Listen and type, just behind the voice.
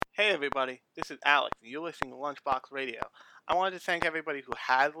everybody, this is Alex, and you're listening to Lunchbox Radio. I wanted to thank everybody who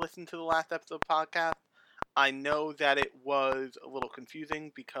has listened to the last episode of the podcast. I know that it was a little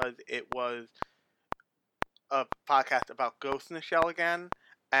confusing because it was a podcast about Ghost in the Shell again,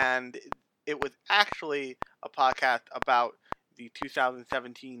 and it was actually a podcast about the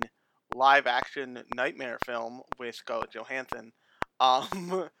 2017 live-action Nightmare film with Scarlett Johansson,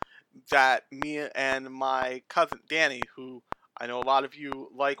 that me and my cousin Danny, who I know a lot of you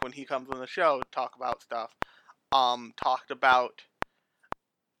like when he comes on the show to talk about stuff, talked about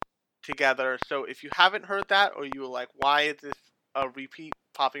together. So if you haven't heard that, or you were like, why is this a repeat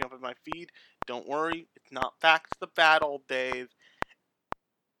popping up in my feed, don't worry, it's not back to the bad old days.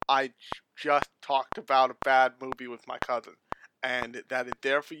 I just talked about a bad movie with my cousin, and that is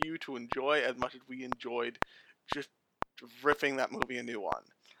there for you to enjoy as much as we enjoyed just ripping that movie a new one.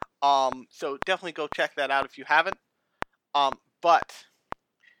 So definitely go check that out if you haven't. But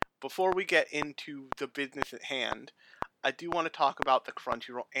before we get into the business at hand, I do want to talk about the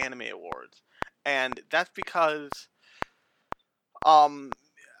Crunchyroll Anime Awards. And that's because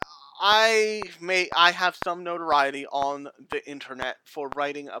I have some notoriety on the internet for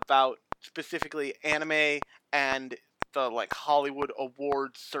writing about specifically anime and the Hollywood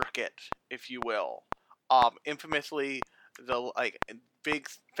awards circuit, if you will. Infamously, the big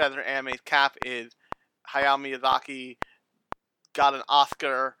feather anime's cap is Hayao Miyazaki got an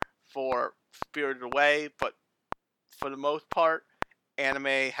Oscar for Spirited Away, but for the most part,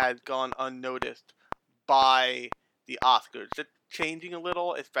 anime has gone unnoticed by the Oscars. It's changing a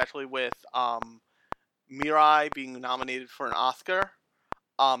little, especially with Mirai being nominated for an Oscar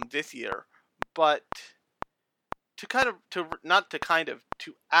this year. But to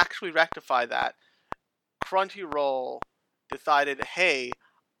actually rectify that, Crunchyroll decided, hey,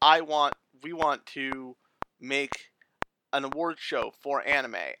 we want to make an award show for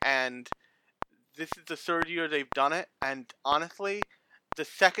anime, and this is the third year they've done it, and honestly, the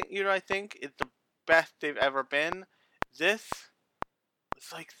second year I think is the best they've ever been. This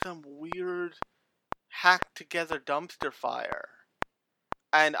was like some weird hacked together dumpster fire.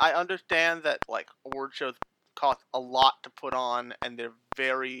 And I understand that award shows cost a lot to put on, and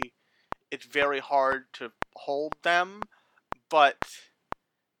it's very hard to hold them, but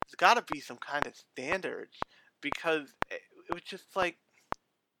there's gotta be some kind of standards, because it was just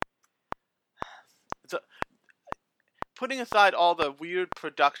putting aside all the weird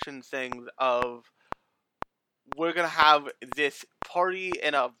production things of we're gonna have this party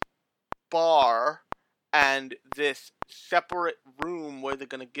in a bar and this separate room where they're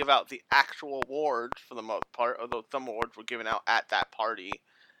gonna give out the actual awards for the most part, although some awards were given out at that party.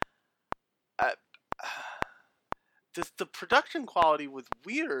 The production quality was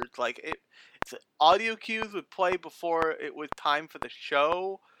weird. Audio cues would play before it was time for the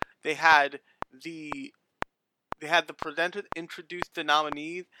show. They had the presenters introduce the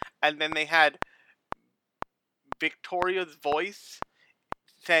nominees, and then they had Victoria's voice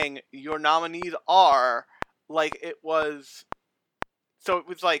saying your nominees are, it was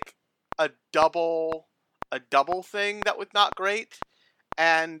a double thing that was not great,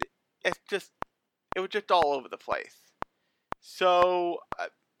 and it was just all over the place. So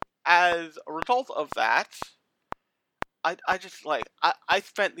as a result of that, I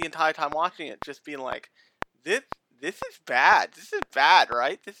spent the entire time watching it just being like, this is bad. This is bad,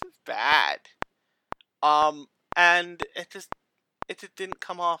 right? This is bad. And it just didn't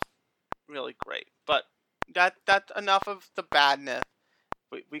come off really great. But that's enough of the badness.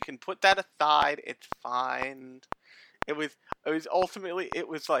 We can put that aside. It's fine. It was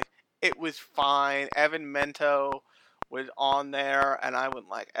fine. Evan Mento was on there, and I went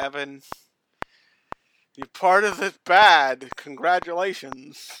like, Evan, you're part of this bad.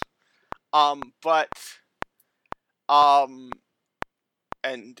 Congratulations. And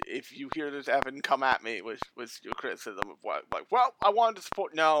if you hear this, Evan, come at me with your criticism of what, well, I wanted to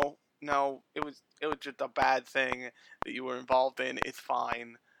support. No, it was just a bad thing that you were involved in. It's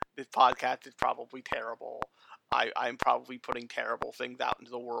fine. This podcast is probably terrible. I'm probably putting terrible things out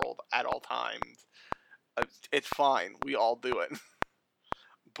into the world at all times. It's fine. We all do it.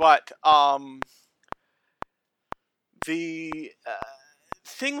 But, the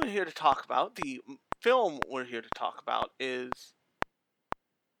thing we're here to talk about, the film we're here to talk about is,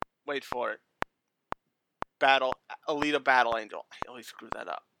 wait for it, Alita Battle Angel. I always screw that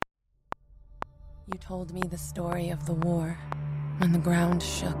up. You told me the story of the war, when the ground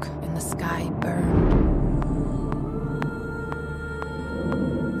shook and the sky burned.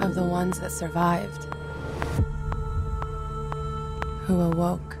 Of the ones that survived, who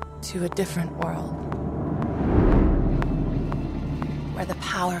awoke to a different world, where the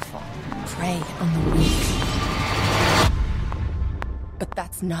powerful prey on the weak. But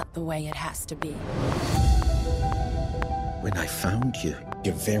that's not the way it has to be. When I found you,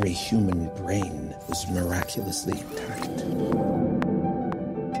 your very human brain was miraculously intact.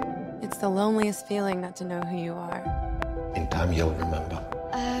 It's the loneliest feeling not to know who you are. In time, you'll remember.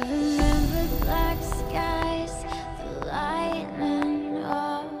 I remember black skies, the lightning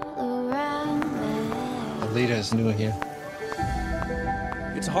all around me. Alita is new here.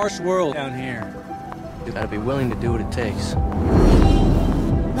 It's a harsh world down here. You gotta be willing to do what it takes.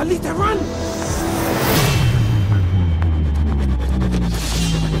 Alita, run!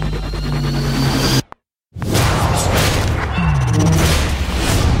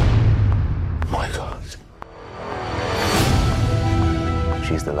 My God.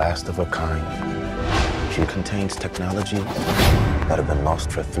 She's the last of her kind. She contains technology that have been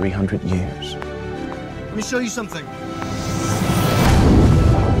lost for 300 years. Let me show you something.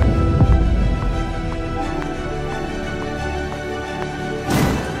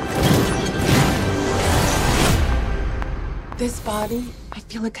 This body, I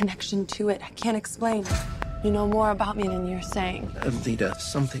feel a connection to it. I can't explain. You know more about me than you're saying. Alita,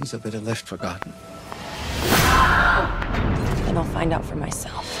 some things are better left forgotten. And I'll find out for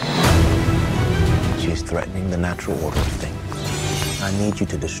myself. She's threatening the natural order of things. I need you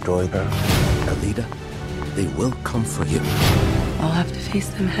to destroy her. Alita, they will come for you. I'll have to face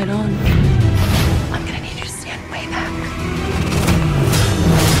them head on. I'm gonna need you to stand way back.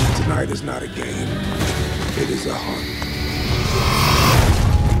 Tonight is not a game. It is a hunt.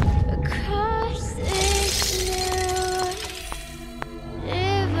 Across this new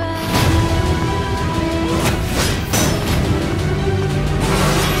divide.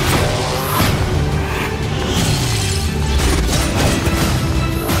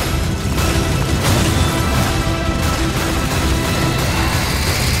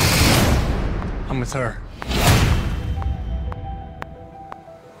 I'm with her.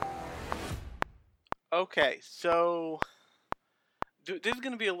 Okay, so this is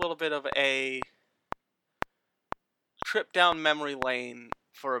going to be a little bit of a trip down memory lane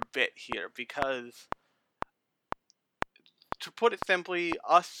for a bit here, because to put it simply,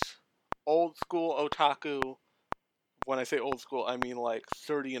 us old school otaku, when I say old school, I mean like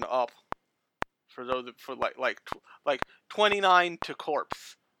 30 and up, for those for like 29 to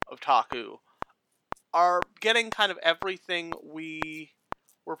corpse otaku, are getting kind of everything we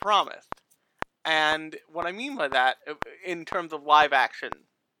were promised. And what I mean by that, in terms of live action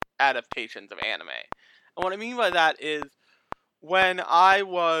adaptations of anime, and what I mean by that is, when I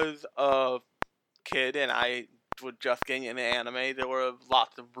was a kid and I was just getting into anime, there were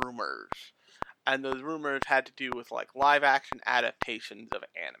lots of rumors. And those rumors had to do with like live action adaptations of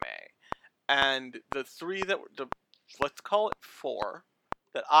anime. And the three that were, let's call it four,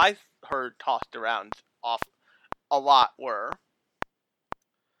 that I heard tossed around off a lot were: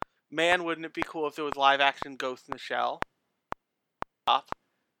 man, wouldn't it be cool if there was live action Ghost in the Shell?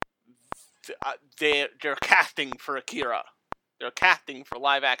 They're casting for Akira. They're casting for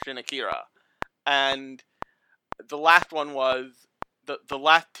live action Akira. And the last one was, the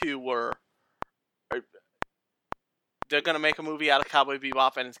last two were, they're gonna make a movie out of Cowboy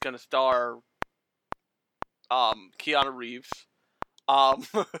Bebop and it's gonna star Keanu Reeves.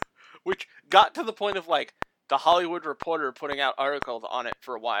 Which got to the point of like The Hollywood Reporter putting out articles on it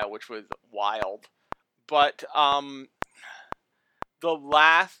for a while, which was wild. But the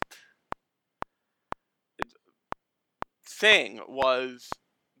last thing was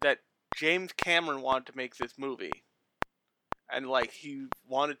that James Cameron wanted to make this movie. And like, he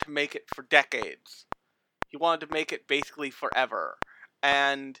wanted to make it for decades. He wanted to make it basically forever.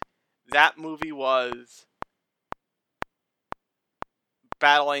 And that movie was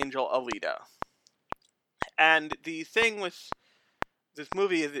Battle Angel Alita. And the thing with this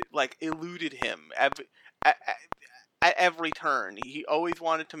movie is it like eluded him at every turn. He always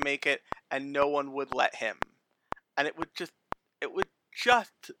wanted to make it and no one would let him. And it was just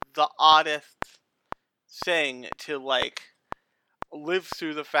the oddest thing to like live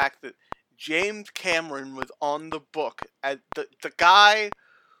through the fact that James Cameron was on the book as the guy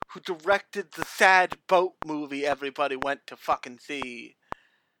who directed the sad boat movie everybody went to fucking see.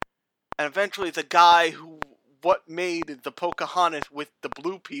 And eventually the guy who made the Pocahontas with the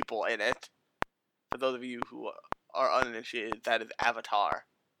blue people in it. For those of you who are uninitiated, that is Avatar.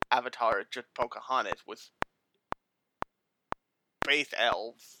 Avatar is just Pocahontas with space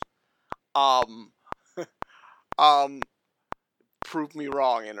elves. Prove me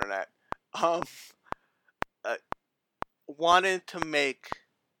wrong, internet. Wanted to make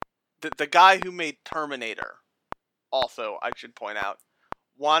the guy who made Terminator. Also, I should point out,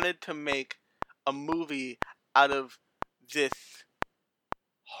 wanted to make a movie out of this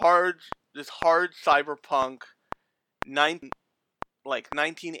hard cyberpunk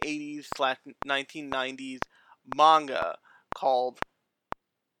 1980s / 1990s manga called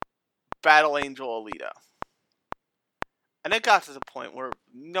Battle Angel Alita. And it got to the point where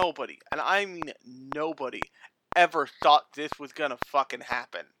nobody, and I mean nobody, ever thought this was gonna fucking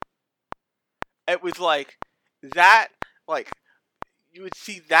happen. It was like that, like, you would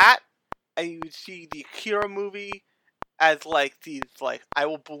see that, and you would see the Akira movie as like these, like, I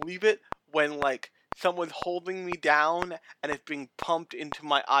will believe it when like someone's holding me down and it's being pumped into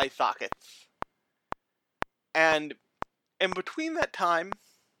my eye sockets. And in between that time,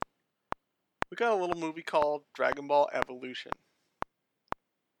 we got a little movie called Dragon Ball Evolution.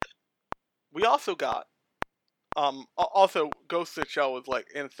 We also got, also Ghost in the Shell was like,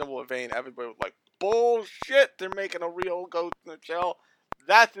 in a similar vein, everybody was like, bullshit, they're making a real Ghost in the Shell.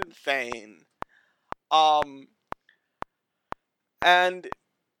 That's insane. And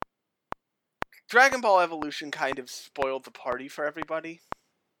Dragon Ball Evolution kind of spoiled the party for everybody.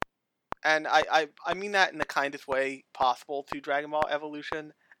 And I mean that in the kindest way possible to Dragon Ball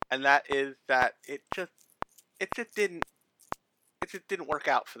Evolution. And that is that it just didn't work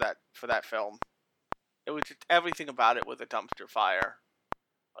out for that film. It was just, everything about it was a dumpster fire.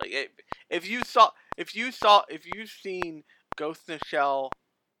 Like, if you've seen Ghost in the Shell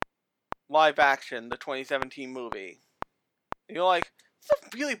live action, the 2017 movie, and you're like, it's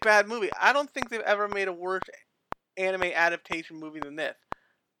a really bad movie. I don't think they've ever made a worse anime adaptation movie than this.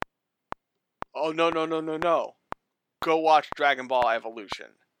 Oh, no. Go watch Dragon Ball Evolution.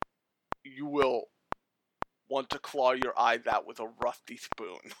 You will want to claw your eyes out with a rusty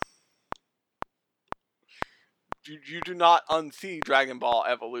spoon. You do not unsee Dragon Ball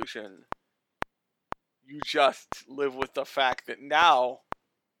Evolution. You just live with the fact that now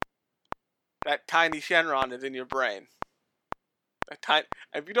that tiny Shenron is in your brain.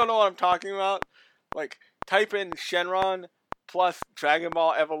 If you don't know what I'm talking about, like, type in Shenron plus Dragon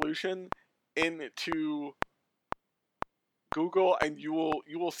Ball Evolution into Google, and you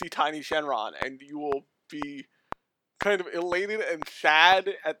will see tiny Shenron, and you will be kind of elated and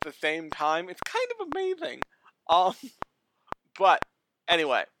sad at the same time. It's kind of amazing. But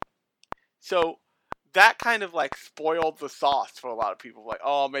anyway, so that kind of like spoiled the sauce for a lot of people. Like,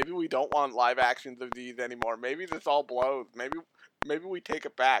 oh, maybe we don't want live actions of these anymore. Maybe this all blows. Maybe we take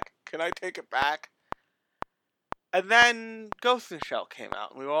it back. Can I take it back? And then Ghost in the Shell came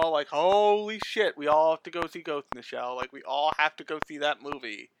out, and we were all like, holy shit, we all have to go see Ghost in the Shell. Like, we all have to go see that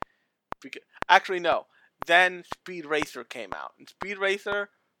movie. Actually, no. Then Speed Racer came out. And Speed Racer,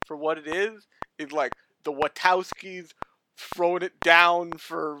 for what it is like the Wachowskis throwing it down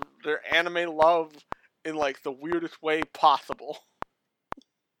for their anime love in like the weirdest way possible.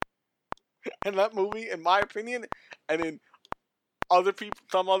 And that movie, in my opinion, and in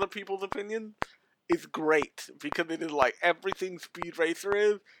some other people's opinion, is great, because it is like everything Speed Racer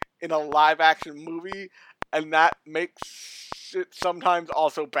is in a live action movie, and that makes it sometimes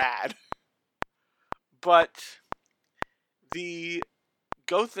also bad. But the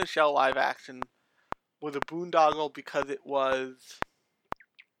Ghost in the Shell live action was a boondoggle because it was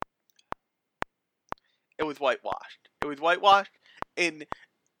whitewashed. It was whitewashed in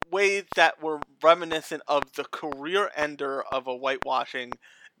ways that were reminiscent of the career ender of a whitewashing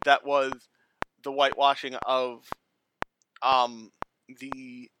that was the whitewashing of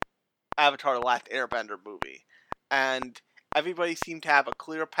the Avatar: The Last Airbender movie. And everybody seemed to have a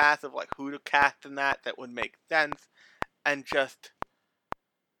clear path of like who to cast in that would make sense, and just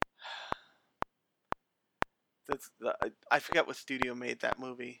I forget what studio made that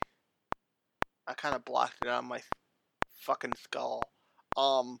movie. I kind of blocked it on my fucking skull.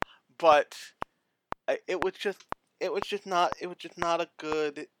 But it was just not a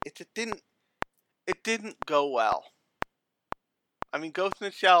good. It didn't go well. I mean, Ghost in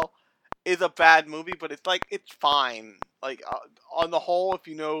the Shell is a bad movie, but it's fine. Like, on the whole, if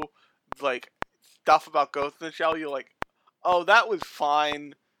you know like stuff about Ghost in the Shell, you're like, oh, that was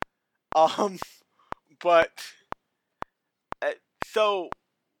fine. But so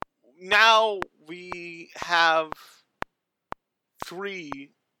now we have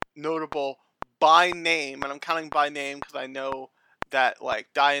 3 notable by name, and I'm counting by name because I know that like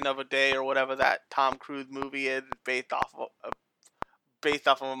Die Another Day or whatever that Tom Cruise movie is based off of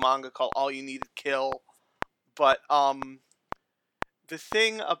a manga called All You Need Is Kill. But the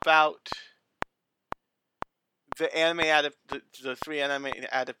thing about the anime the 3 anime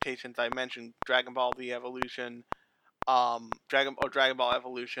adaptations I mentioned, Dragon Ball Z Evolution, Dragon Ball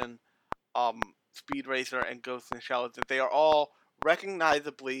Evolution, Speed Racer, and Ghost in the Shell, is that they are all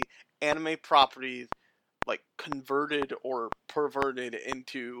recognizably anime properties like converted or perverted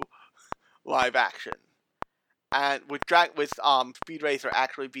into live action. And with Speed Racer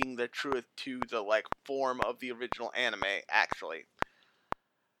actually being the truest to the like form of the original anime, actually.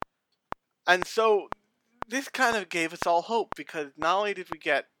 And so this kind of gave us all hope, because not only did we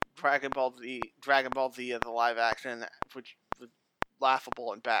get Dragon Ball Z as a live action, which was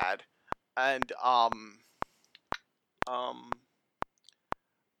laughable and bad, and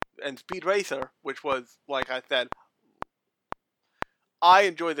Speed Racer, which was, like I said, I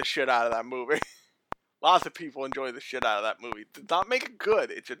enjoy the shit out of that movie. Lots of people enjoy the shit out of that movie. It does not make it good.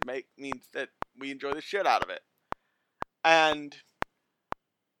 It just means that we enjoy the shit out of it. And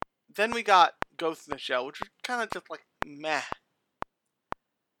then we got Ghost in the Shell, which was kind of just like meh.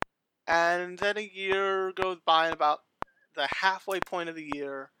 And then a year goes by, and about the halfway point of the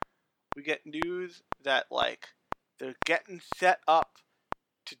year, we get news that like they're getting set up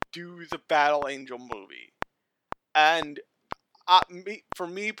to do the Battle Angel movie. And for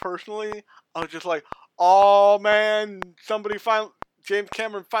me personally, I was just like, oh man, James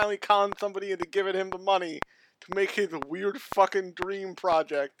Cameron finally conned somebody into giving him the money to make his weird fucking dream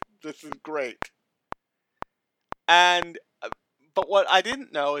project. This is great. And, but what I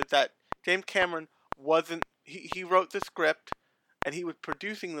didn't know is that James Cameron he wrote the script and he was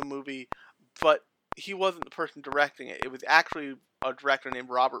producing the movie, but he wasn't the person directing it. It was actually a director named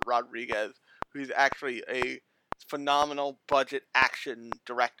Robert Rodriguez, who's actually a phenomenal budget action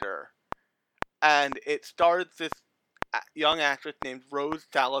director. And it stars this young actress named Rose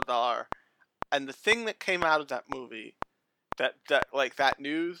Salazar. And the thing that came out of that movie, that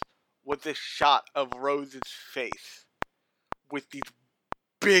news, was this shot of Rose's face with these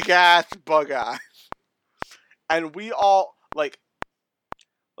big ass bug eyes. And we all like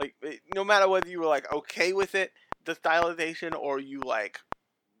no matter whether you were like okay with it, the stylization, or you like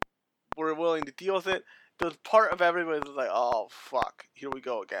were willing to deal with it, there's part of everybody that was like, oh fuck, here we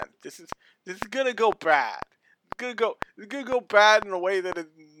go again. This is gonna go bad. It's gonna go bad in a way that is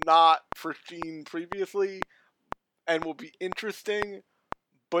not foreseen previously, and will be interesting,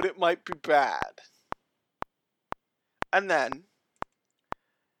 but it might be bad. And then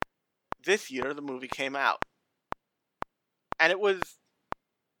this year the movie came out, and it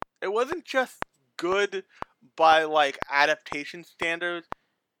wasn't just good by like adaptation standards.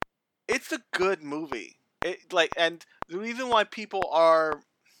 It's a good movie. And the reason why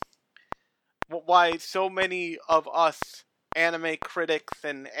why so many of us anime critics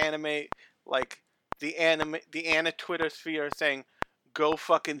and anime, like the Anna Twitter sphere, saying go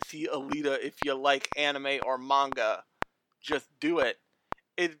fucking see Alita if you like anime or manga, just do it,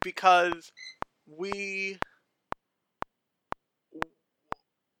 is because we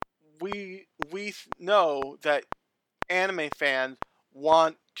know that anime fans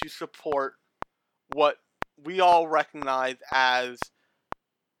want to support what we all recognize as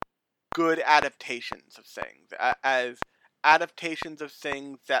good adaptations of things, as adaptations of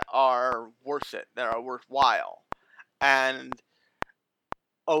things that are worth it, that are worthwhile. And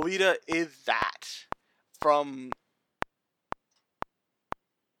Alita is that. From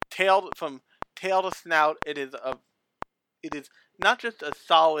tail to snout, it is not just a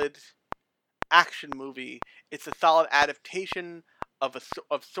solid action movie, it's a solid adaptation of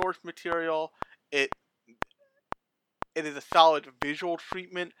source material. It is a solid visual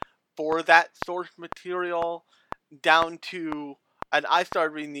treatment for that source material, down to, and I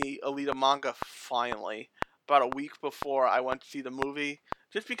started reading the Alita manga finally about a week before I went to see the movie,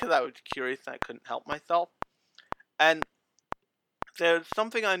 just because I was curious and I couldn't help myself. And there's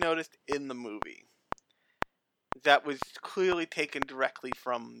something I noticed in the movie that was clearly taken directly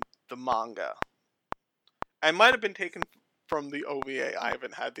from the manga. And might have been taken from the OVA. I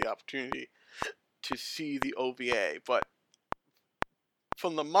haven't had the opportunity to see the OVA, but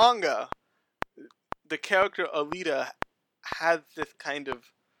from the manga, the character Alita has this kind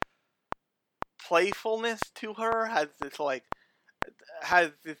of playfulness to her, has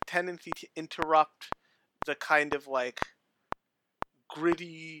this tendency to interrupt the kind of like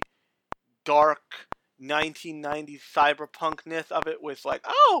gritty, dark 1990s cyberpunkness of it with like,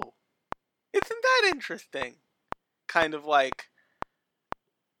 oh, isn't that interesting? Kind of like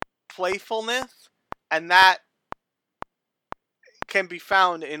playfulness, and that can be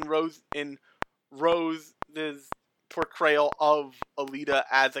found in Rose's portrayal of Alita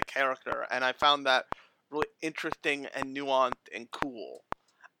as a character, and I found that really interesting and nuanced and cool.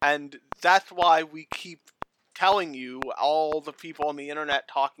 And that's why we keep telling you, all the people on the internet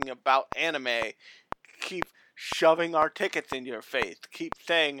talking about anime, keep shoving our tickets in your face, keep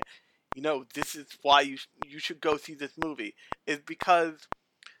saying, this is why you should go see this movie, is because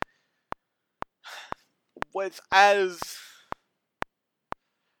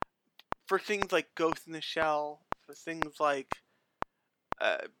for things like Ghost in the Shell, for things like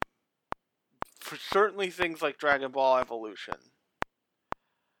for certainly things like Dragon Ball Evolution,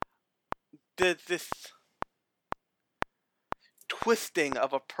 there's this twisting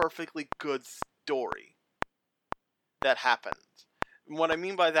of a perfectly good story that happens. And what I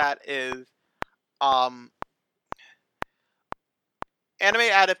mean by that is, anime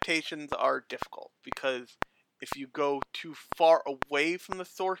adaptations are difficult because if you go too far away from the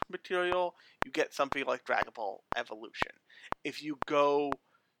source material, you get something like Dragon Ball Evolution. If you go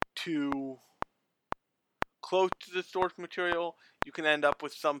too close to the source material, you can end up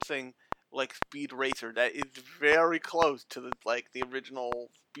with something like Speed Racer that is very close to the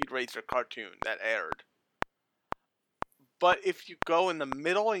original Speed Racer cartoon that aired. But if you go in the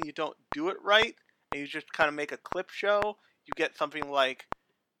middle and you don't do it right, and you just kind of make a clip show, you get something like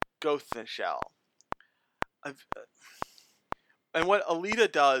Ghost in the Shell. And what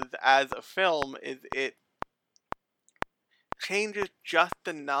Alita does as a film is it changes just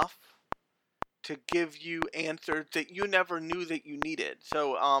enough to give you answers that you never knew that you needed.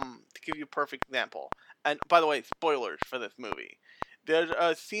 So, to give you a perfect example, and by the way, spoilers for this movie. There's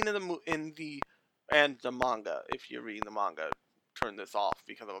a scene in the manga. If you're reading the manga, turn this off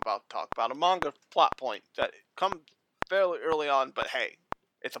because I'm about to talk about a manga plot point that comes fairly early on, but hey,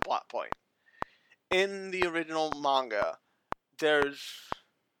 it's a plot point. In the original manga, there's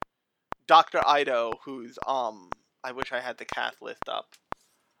Dr. Ido, who's I wish I had the cast list up.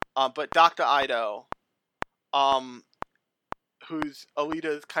 But Dr. Ido, who's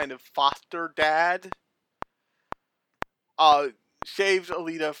Alita's kind of foster dad, saves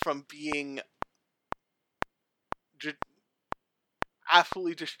Alita from being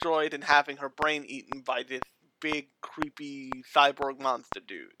absolutely destroyed and having her brain eaten by this big, creepy cyborg monster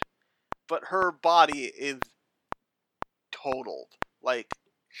dude. But her body is totaled,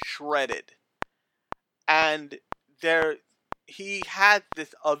 shredded. And he has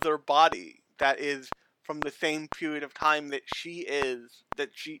this other body that is from the same period of time that she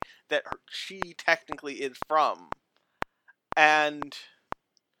technically is from. And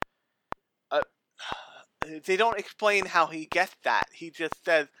they don't explain how he gets that. He just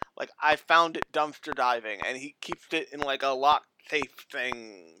says, I found it dumpster diving, and he keeps it in a locked safe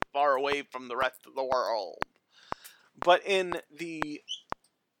thing far away from the rest of the world. But in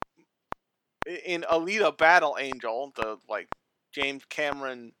Alita Battle Angel, the James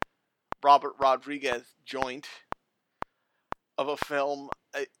Cameron, Robert Rodriguez joint of a film,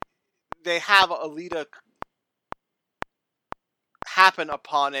 they have Alita happen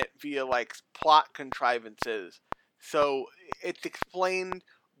upon it via plot contrivances. So it's explained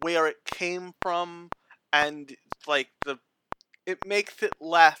where it came from, and it makes it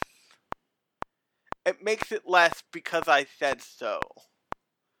less. It makes it less because I said so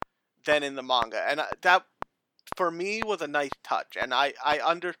than in the manga, and that for me was a nice touch, and I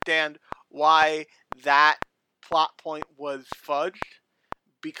understand why that plot point was fudged,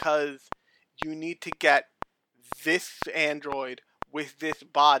 because you need to get this android with this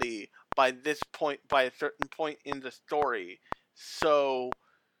body by a certain point in the story, so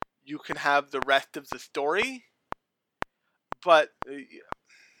you can have the rest of the story. But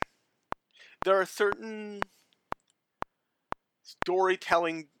there are certain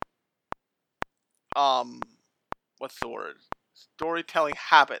storytelling storytelling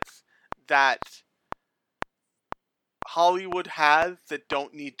habits that Hollywood has that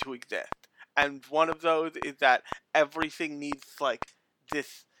don't need to exist. And one of those is that everything needs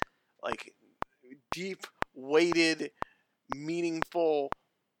this deep weighted, meaningful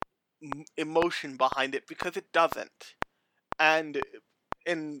emotion behind it, because it doesn't. And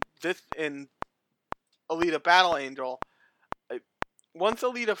in Alita Battle Angel, once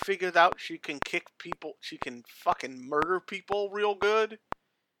Alita figures out she can kick people, she can fucking murder people real good,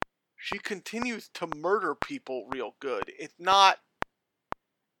 she continues to murder people real good. It's not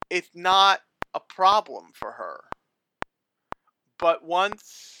a problem for her. But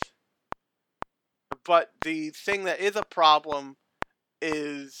the thing that is a problem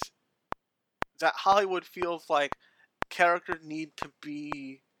is that Hollywood feels like characters need to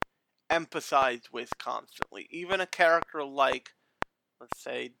be empathized with constantly. Even a character like, let's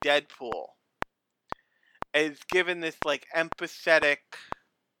say, Deadpool is given this empathetic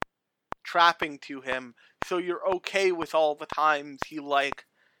trapping to him, so you're okay with all the times he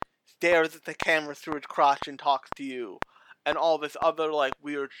stares at the camera through his crotch and talks to you, and all this other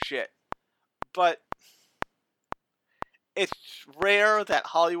weird shit. But it's rare that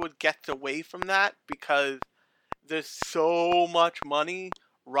Hollywood gets away from that because there's so much money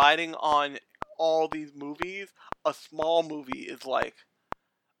riding on all these movies. A small movie is like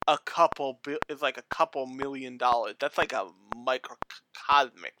a couple $1,000,000. That's like a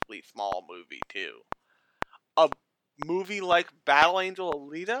microcosmically small movie too. A movie like Battle Angel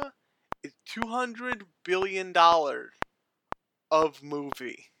Alita is $200 billion of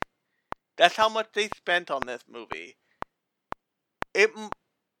movie. That's how much they spent on this movie. It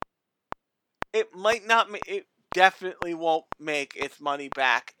might not. It definitely won't make its money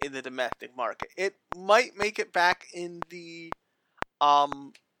back in the domestic market. It might make it back in the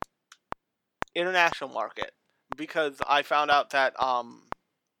international market, because I found out that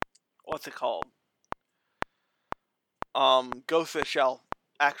what's it called? Ghost in the Shell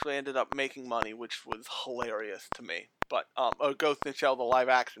actually ended up making money, which was hilarious to me. But Ghost in the Shell, the live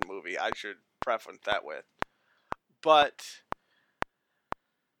action movie, I should preference that with. But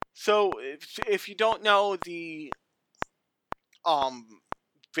so if you don't know the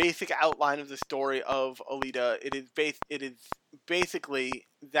basic outline of the story of Alita, it is basically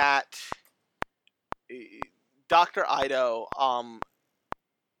that Dr. Ido,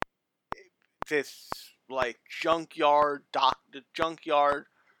 this like junkyard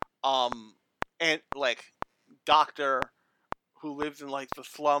and like doctor who lives in like the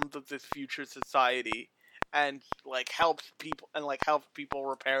slums of this future society and like helps people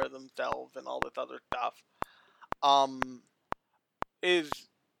repair themselves and all this other stuff, is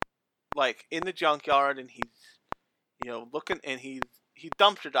like in the junkyard, and he's looking, and he's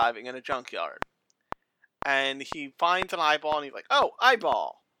dumpster diving in a junkyard, and he finds an eyeball, and he's like, oh,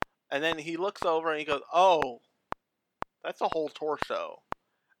 eyeball. And then he looks over and he goes, oh, that's a whole torso.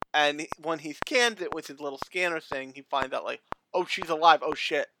 And when he scans it with his little scanner thing, he finds out like, oh, she's alive, oh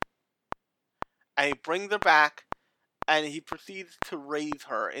shit. And he brings her back, and he proceeds to raise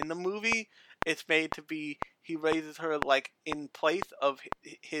her. In the movie, it's made to be, he raises her like in place of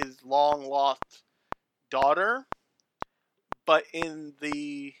his long lost daughter. But in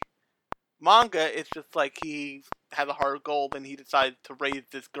the manga, it's just like he has a heart of gold and he decides to raise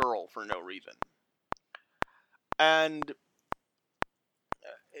this girl for no reason. And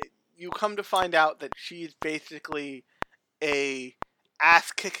you come to find out that she's basically a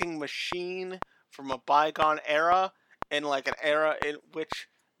ass-kicking machine from a bygone era, in like an era in which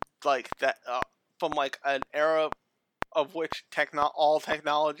like that from like an era of which all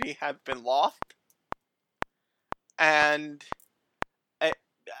technology has been lost. And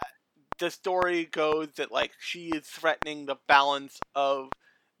the story goes that like she is threatening the balance of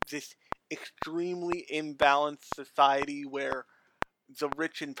this extremely imbalanced society where the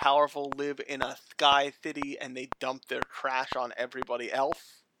rich and powerful live in a sky city and they dump their trash on everybody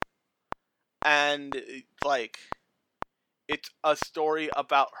else. And like it's a story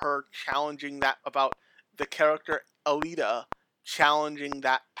about her challenging that, about the character Alita challenging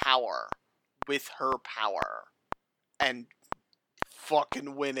that power with her power and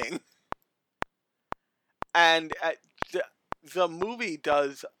fucking winning. And the movie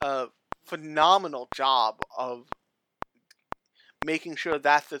does a phenomenal job of making sure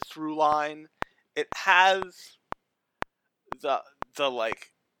that's the through line. It has the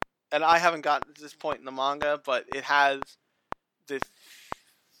like, and I haven't gotten to this point in the manga, but it has this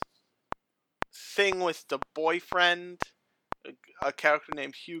thing with the boyfriend, a character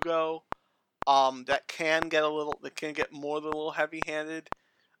named Hugo, that can get more than a little heavy-handed.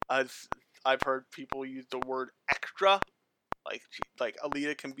 As I've heard people use the word extra, like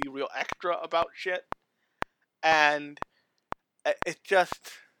Alita can be real extra about shit, and it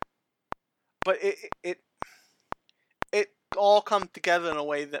just, but it all comes together in a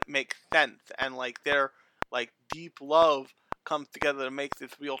way that makes sense, and like their like deep love comes together to make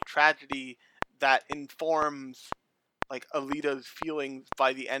this real tragedy that informs like Alita's feelings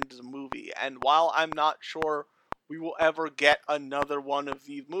by the end of the movie. And while I'm not sure we will ever get another one of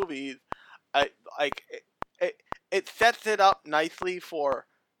these movies, it sets it up nicely for,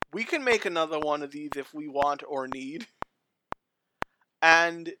 we can make another one of these if we want or need.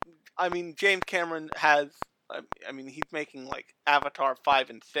 And I mean, James Cameron has, I mean, he's making like Avatar 5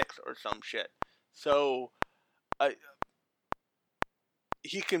 and 6 or some shit. So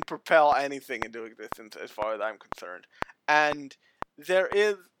he can propel anything into existence as far as I'm concerned. And there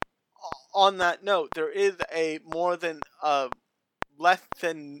is, on that note, there is a less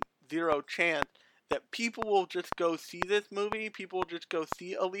than zero chance that people will just go see this movie. People will just go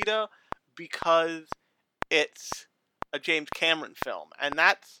see Alita because it's a James Cameron film, and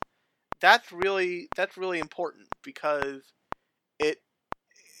that's really important, because there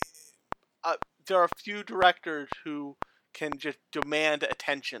are a few directors who can just demand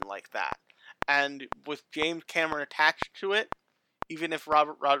attention like that. And with James Cameron attached to it, even if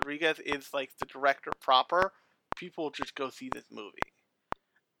Robert Rodriguez is like the director proper, people just go see this movie.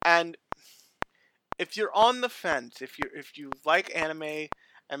 And if you're on the fence, if you like anime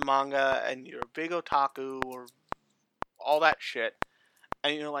and manga and you're a big otaku or all that shit,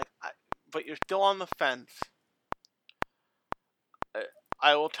 and you're like, but you're still on the fence,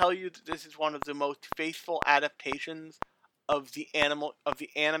 I will tell you that this is one of the most faithful adaptations of the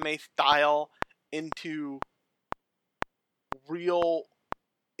anime style into reality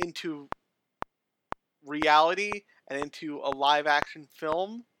and into a live action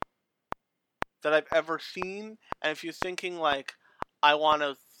film that I've ever seen. And if you're thinking like, I want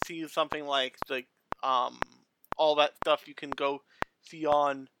to see something like all that stuff you can go see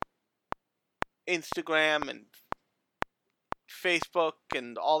on Instagram and Facebook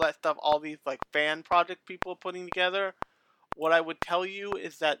and all that stuff, all these like fan project people are putting together, what I would tell you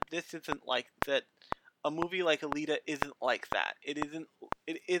is that this isn't like that. A movie like Alita isn't like that. It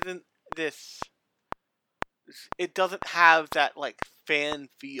isn't this. It doesn't have that like fan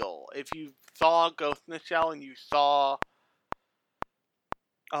feel. If you saw Ghost in the Shell and you saw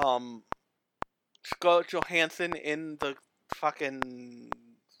Scarlett Johansson in the fucking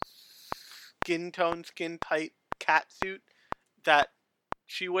skin tight cat suit that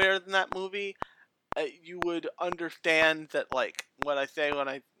she wears in that movie, you would understand that like what I say when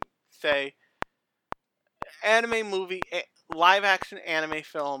I say anime movie, live action anime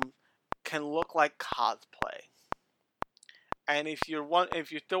films can look like cosplay. And if you're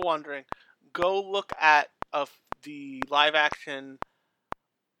still wondering, go look at the live action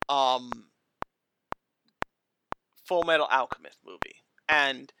Full Metal Alchemist movie.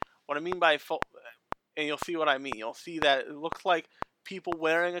 And what I mean by and you'll see what I mean. You'll see that it looks like people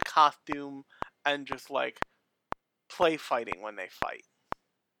wearing a costume and just like play fighting when they fight.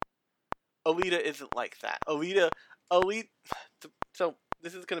 Alita isn't like that. So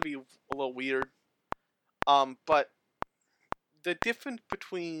this is gonna be a little weird. But the difference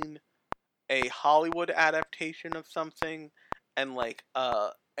between a Hollywood adaptation of something and like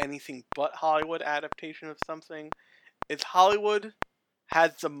anything but Hollywood adaptation of something is Hollywood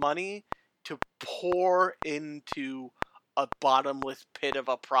has the money to pour into a bottomless pit of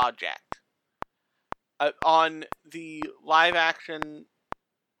a project. On the live action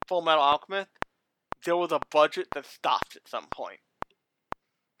Full Metal Alchemist, there was a budget that stopped at some point.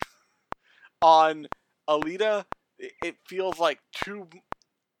 On Alita, it feels like $2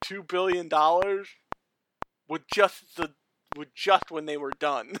 billion with just when they were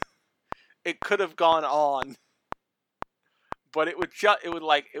done. It could have gone on, but it would just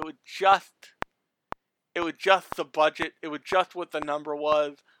the budget. It would just what the number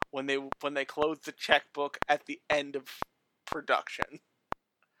was when they closed the checkbook at the end of production.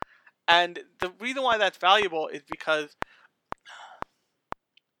 And the reason why that's valuable is because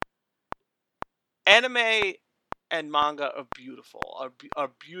anime and manga are beautiful.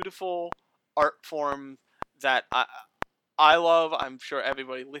 Are beautiful art forms that I love. I'm sure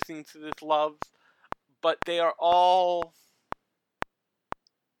everybody listening to this loves. But they are all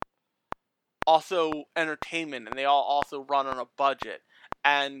also entertainment, and they all also run on a budget.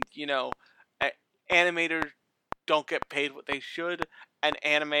 And, you know, animators don't get paid what they should, and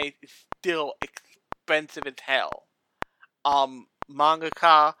anime is still expensive as hell.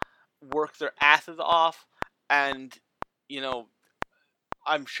 Mangaka work their asses off, and, you know,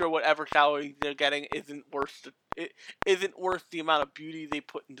 I'm sure whatever salary they're getting isn't worth the amount of beauty they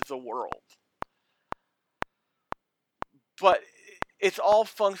put into the world. But it's all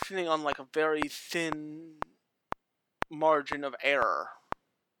functioning on like a very thin margin of error.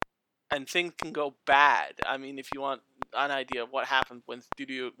 And things can go bad. I mean, if you want an idea of what happens when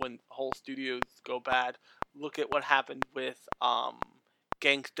whole studios go bad, look at what happened with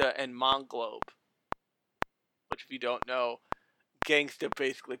Gangsta and Monglobe. Which, if you don't know, Gangsta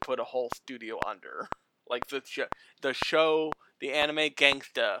basically put a whole studio under. Like the anime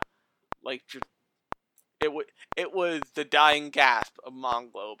Gangsta, like just it was the dying gasp of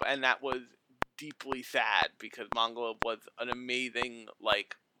Monglobe, and that was deeply sad because Monglobe was an amazing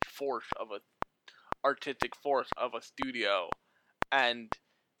artistic force of a studio, and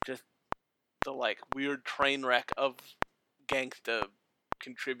just the like weird train wreck of Gangsta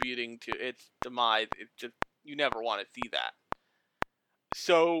contributing to its demise. It's just, you never want to see that.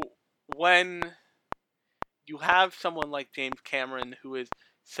 So when you have someone like James Cameron who is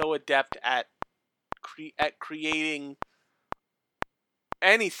so adept at creating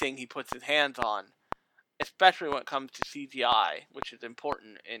anything he puts his hands on, especially when it comes to CGI, which is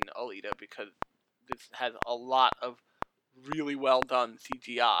important in Alita because this has a lot of really well done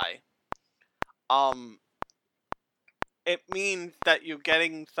CGI. It means that you're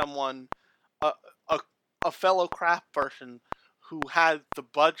getting someone, a, a, a fellow craft person who has the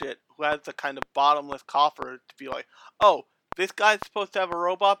budget, who has the kind of bottomless coffer to be like, oh, this guy's supposed to have a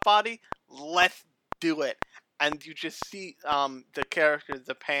robot body? Let's do it. And you just see the character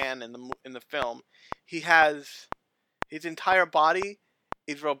Zapan in the film. He has his entire body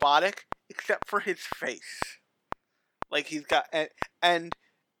is robotic except for his face. Like he's got and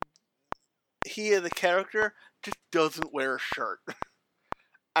he as a character just doesn't wear a shirt.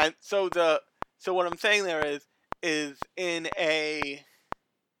 And so what I'm saying there is in a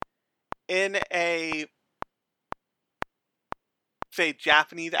say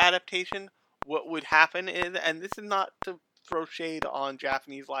Japanese adaptation, what would happen is, and this is not to throw shade on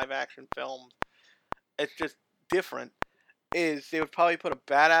Japanese live action films, it's just different, is they would probably put a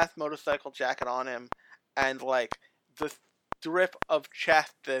badass motorcycle jacket on him, and like the strip of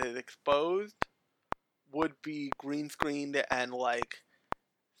chest that is exposed would be green screened, and like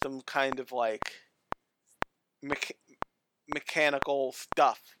some kind of like mechanical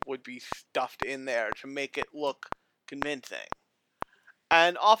stuff would be stuffed in there to make it look convincing.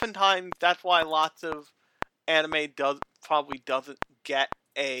 And oftentimes that's why lots of anime probably doesn't get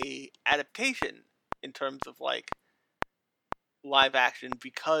a adaptation in terms of like live action,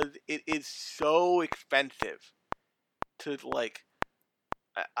 because it is so expensive to like,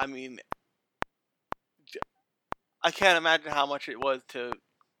 I mean, I can't imagine how much it was to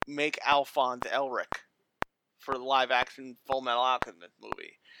make Alphonse Elric for the live action Full Metal Alchemist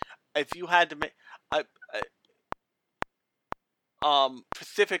movie. If you had to make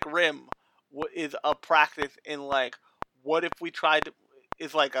Pacific Rim is a practice in like, what if we tried to,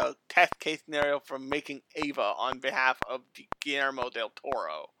 is like a test case scenario for making Ava on behalf of Guillermo del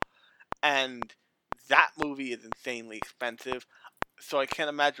Toro, and that movie is insanely expensive, so I can't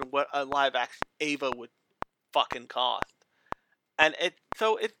imagine what a live action Ava would fucking cost. And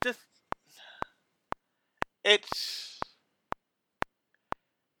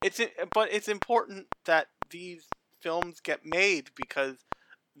but it's important that these films get made, because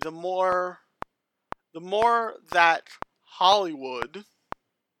the more that Hollywood,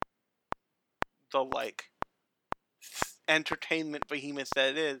 the like entertainment behemoth that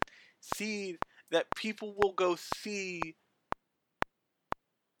it is, sees that people will go see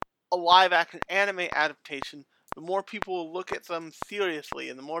a live action anime adaptation, the more people will look at them seriously,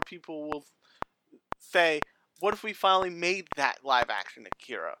 and the more people will say, what if we finally made that live action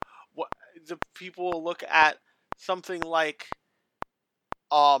Akira? What the people will look at something like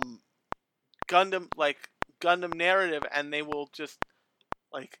Gundam Narrative, and they will just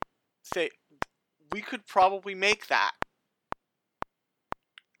like say, we could probably make that.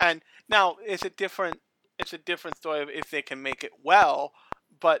 And now it's a different story of if they can make it well,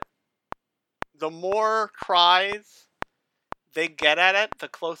 but the more tries they get at it, the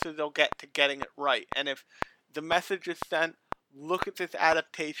closer they'll get to getting it right. And if the message is sent, look at this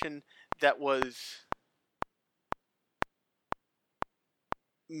adaptation that was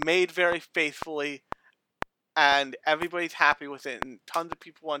made very faithfully, and everybody's happy with it, and tons of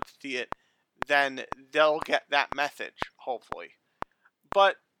people want to see it, then they'll get that message, hopefully.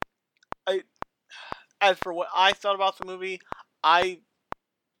 But as for what I thought about the movie, I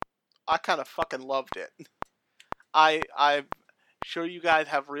kind of fucking loved it. I'm sure you guys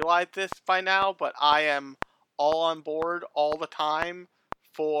have realized this by now, but I am all on board all the time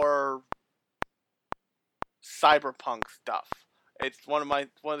for cyberpunk stuff. It's one of the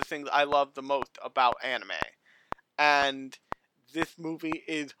things I love the most about anime. And this movie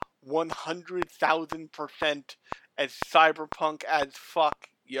is 100,000% as cyberpunk as fuck,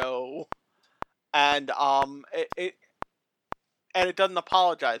 yo. And it doesn't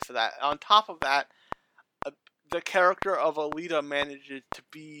apologize for that. On top of that, the character of Alita manages to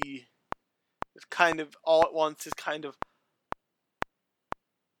be this kind of all at once, this kind of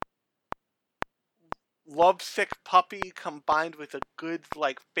lovesick puppy combined with a good,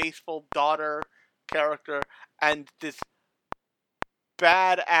 like, faithful daughter character, and this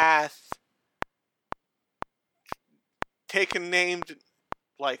badass taking names,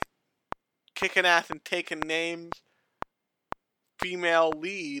 like kicking ass and taking names female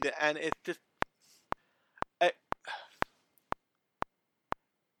lead, and it's just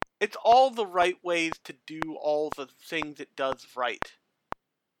it's all the right ways to do all the things it does right.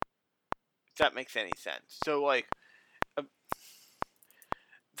 If that makes any sense. So, like,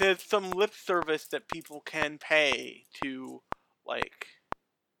 there's some lip service that people can pay to, like,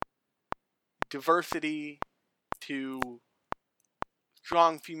 diversity, to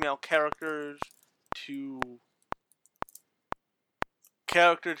strong female characters, to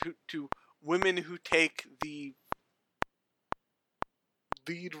character to women who take the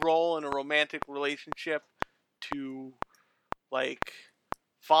lead role in a romantic relationship, to like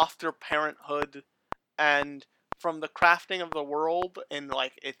foster parenthood, and from the crafting of the world and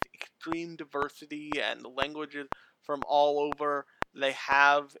like its extreme diversity and languages from all over they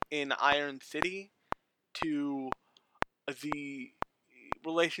have in Iron City, to the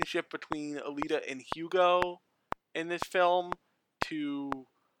relationship between Alita and Hugo in this film, to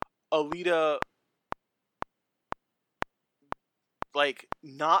Alita like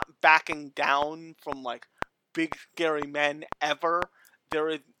not backing down from like big scary men ever. There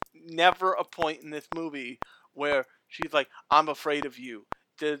is never a point in this movie where she's like, I'm afraid of you.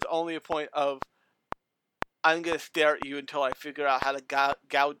 There's only a point of, I'm gonna stare at you until I figure out how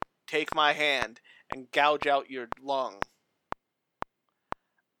to take my hand and gouge out your lung.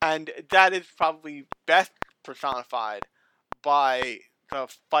 And that is probably best personified by the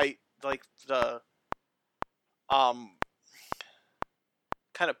fight, like the kind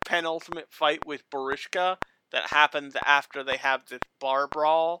of penultimate fight with Barishka that happens after they have this bar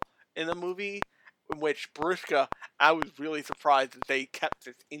brawl in the movie, in which Barishka, I was really surprised that they kept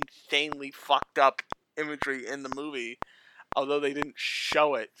this insanely fucked up imagery in the movie, although they didn't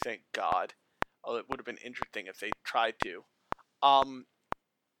show it, thank God. Although it would have been interesting if they tried to.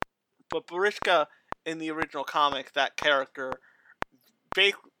 But Barishka, in the original comic, that character,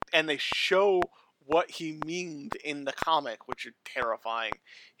 and they show what he means in the comic, which is terrifying.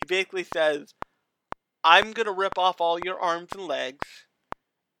 He basically says, I'm gonna rip off all your arms and legs,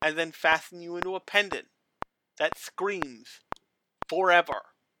 and then fasten you into a pendant that screams forever.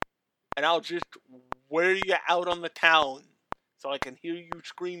 And I'll just wear you out on the town so I can hear you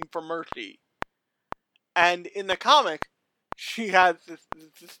scream for mercy. And in the comic, she has this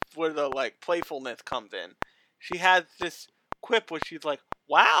is where the like playfulness comes in. She has this quip where she's like,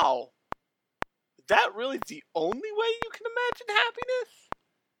 wow, is that really the only way you can imagine happiness?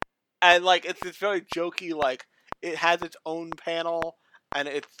 And like it's this very jokey, like it has its own panel, and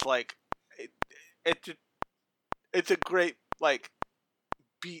it's like it's a great like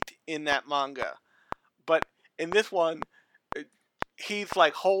beat in that manga. But in this one, he's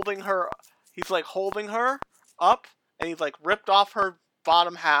like holding her up, and he's like ripped off her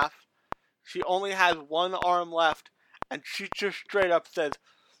bottom half. She only has one arm left, and she just straight up says,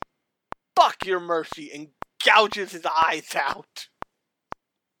 fuck your mercy, and gouges his eyes out.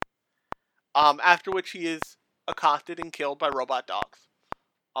 After which he is accosted and killed by robot dogs.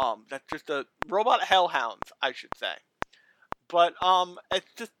 That's just a robot hellhounds, I should say. But,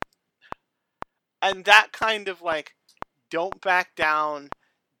 it's just, and that kind of like, don't back down,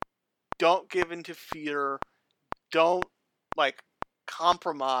 don't give into fear, don't like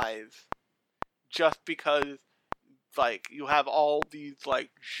compromise just because like you have all these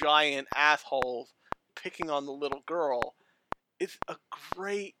like giant assholes picking on the little girl. It's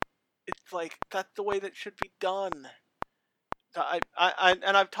like that's the way that should be done.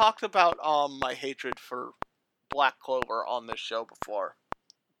 I've talked about my hatred for Black Clover on this show before,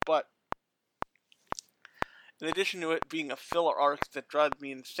 but in addition to it being a filler arc that drives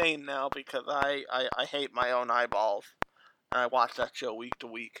me insane now because I hate my own eyeballs, and I watch that show week to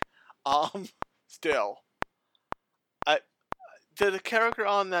week. Still, there's a character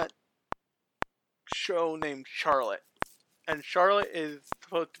on that show named Charlotte, and Charlotte is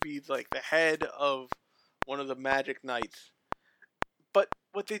supposed to be like the head of one of the Magic Knights. But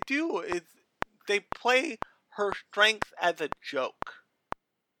what they do is they play her strength as a joke.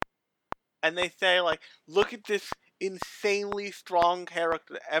 And they say, like, look at this insanely strong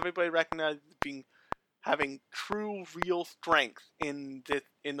character that everybody recognizes as having true, real strength in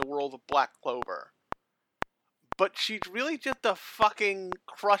the world of Black Clover. But she's really just a fucking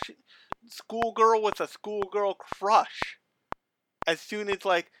schoolgirl with a schoolgirl crush. As soon as,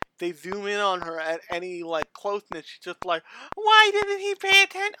 like, they zoom in on her at any, like, closeness, she's just like, why didn't he pay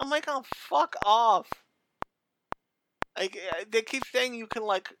attention? I'm like, oh, fuck off. Like, they keep saying you can,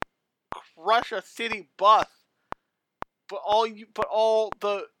 like, crush a city bus, but all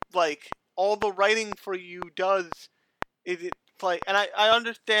the writing for you does is it's like, and I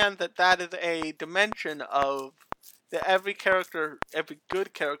understand that is a dimension of that every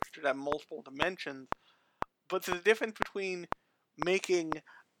good character should have multiple dimensions, but there's a difference between making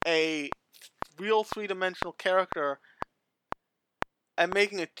a real three-dimensional character and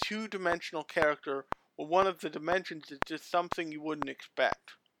making a two-dimensional character where one of the dimensions is just something you wouldn't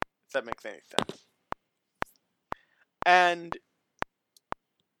expect. If that makes any sense. And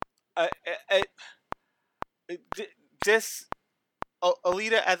this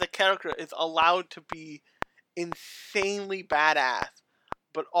Alita as a character is allowed to be insanely badass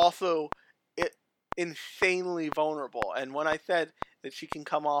but also insanely vulnerable. And when I said that she can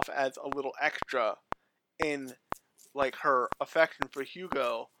come off as a little extra in like her affection for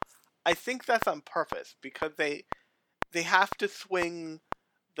Hugo, I think that's on purpose, because they have to swing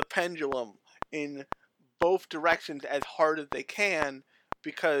the pendulum in both directions as hard as they can,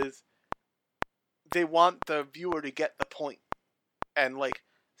 because they want the viewer to get the point. And like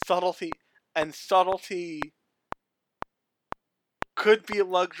subtlety could be a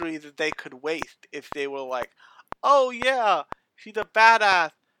luxury that they could waste if they were like, oh yeah, she's a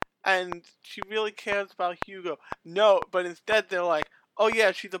badass and she really cares about Hugo. No, but instead they're like, oh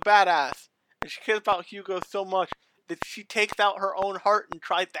yeah, she's a badass and she cares about Hugo so much that she takes out her own heart and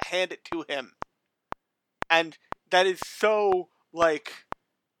tries to hand it to him. And that is so, like,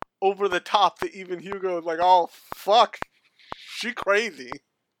 over the top that even Hugo is like, oh fuck, she crazy.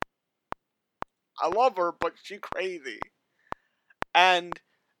 I love her, but she crazy. And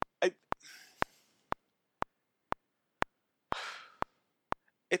it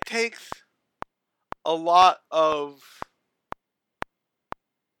takes a lot of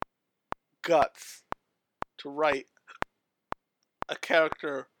guts to write a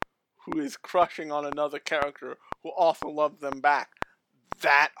character who is crushing on another character who also loves them back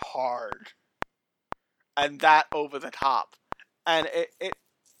that hard and that over the top. And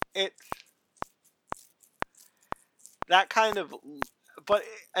it's that kind of, but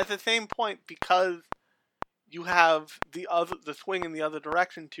at the same point, because you have the swing in the other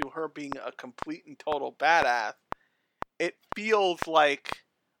direction to her being a complete and total badass, it feels like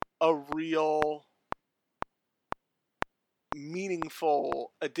a real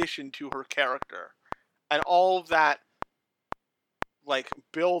meaningful addition to her character. And all of that, like,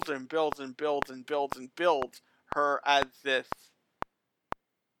 builds and builds and builds and builds and builds her as this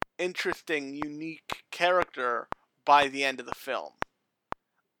interesting, unique character by the end of the film.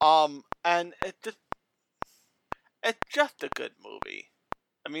 And it's just a good movie.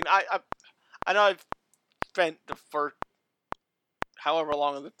 I mean, I know I've spent the first however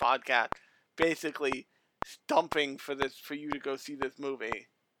long of this podcast basically stumping for you to go see this movie,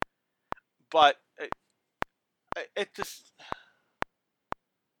 but it's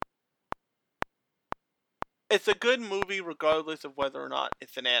a good movie regardless of whether or not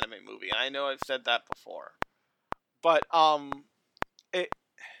it's an anime movie. And I know I've said that before, but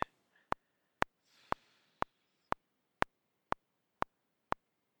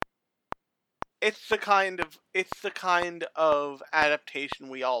it's the kind of adaptation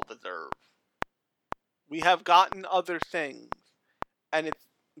we all deserve. We have gotten other things,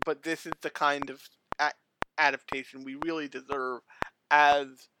 but this is the kind of adaptation we really deserve,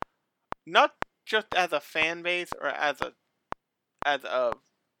 as not just as a fan base or as a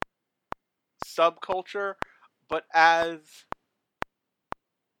subculture, but as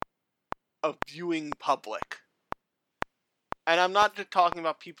a viewing public. And I'm not just talking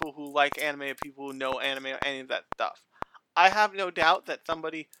about people who like anime or people who know anime or any of that stuff. I have no doubt that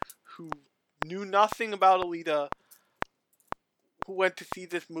somebody who knew nothing about Alita, who went to see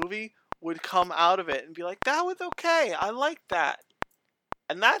this movie, would come out of it and be like, that was okay, I like that.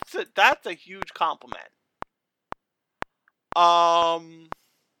 And that's a huge compliment. So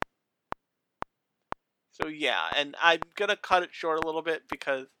yeah, and I'm gonna cut it short a little bit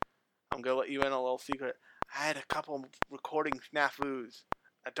because I'm gonna let you in a little secret. I had a couple recording snafus.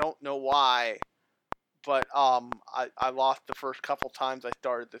 I don't know why, but I lost the first couple times I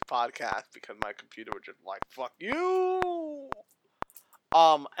started this podcast because my computer was just like, fuck you!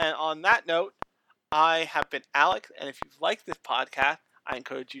 And on that note, I have been Alex, and if you've liked this podcast, I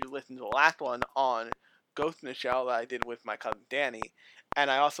encourage you to listen to the last one on Ghost in the Shell that I did with my cousin Danny, and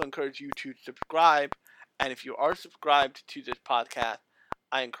I also encourage you to subscribe, and if you are subscribed to this podcast,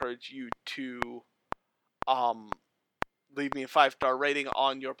 I encourage you to leave me a 5-star rating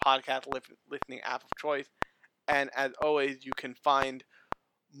on your podcast listening app of choice. And as always, you can find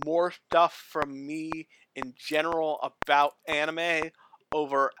more stuff from me in general about anime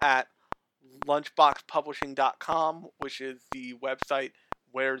over at lunchboxpublishing.com, which is the website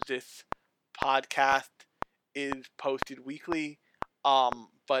where this podcast is posted weekly,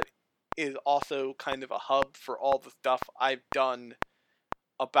 but is also kind of a hub for all the stuff I've done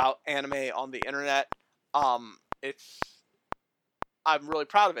about anime on the internet. I'm really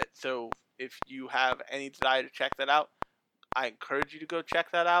proud of it, so if you have any desire to check that out, I encourage you to go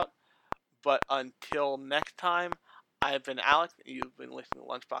check that out. But until next time, I've been Alex, and you've been listening to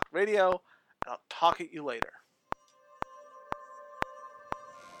Lunchbox Radio, and I'll talk at you later.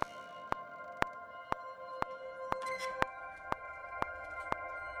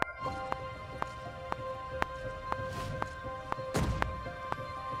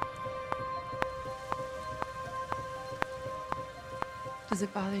 Does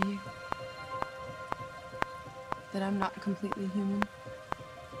it bother you that I'm not completely human?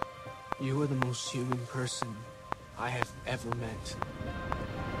 You are the most human person I have ever met.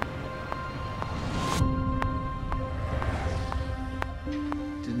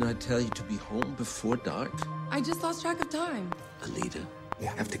 Didn't I tell you to be home before dark? I just lost track of time. Alita, You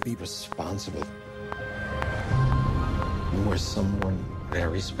have to be responsible. You are someone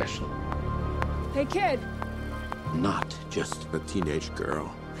very special. Hey, kid. not just a teenage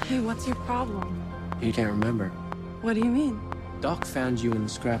girl. Hey, what's your problem? You can't remember. What do you mean? Doc found you in the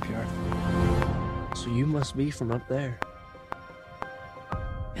scrapyard. So you must be from up there.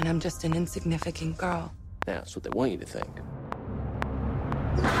 And I'm just an insignificant girl. Yeah, that's what they want you to think.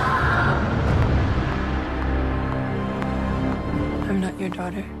 I'm not your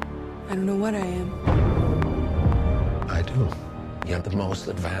daughter. I don't know what I am. I do. You have the most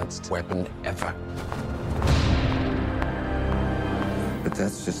advanced weapon ever. But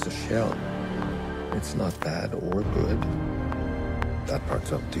that's just a shell. It's not bad or good. That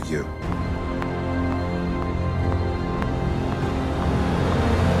part's up to you.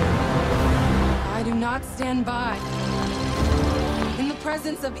 I do not stand by in the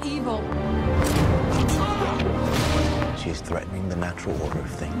presence of evil. She's threatening the natural order of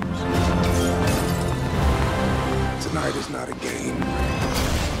things. Tonight is not a game.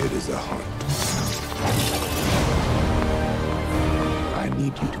 It is a hunt. I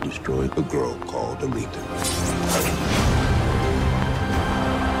need you to destroy a girl called Alita.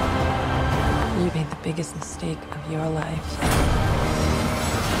 You made the biggest mistake of your life.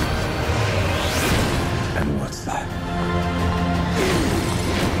 And what's that?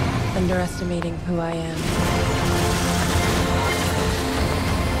 Underestimating who I am.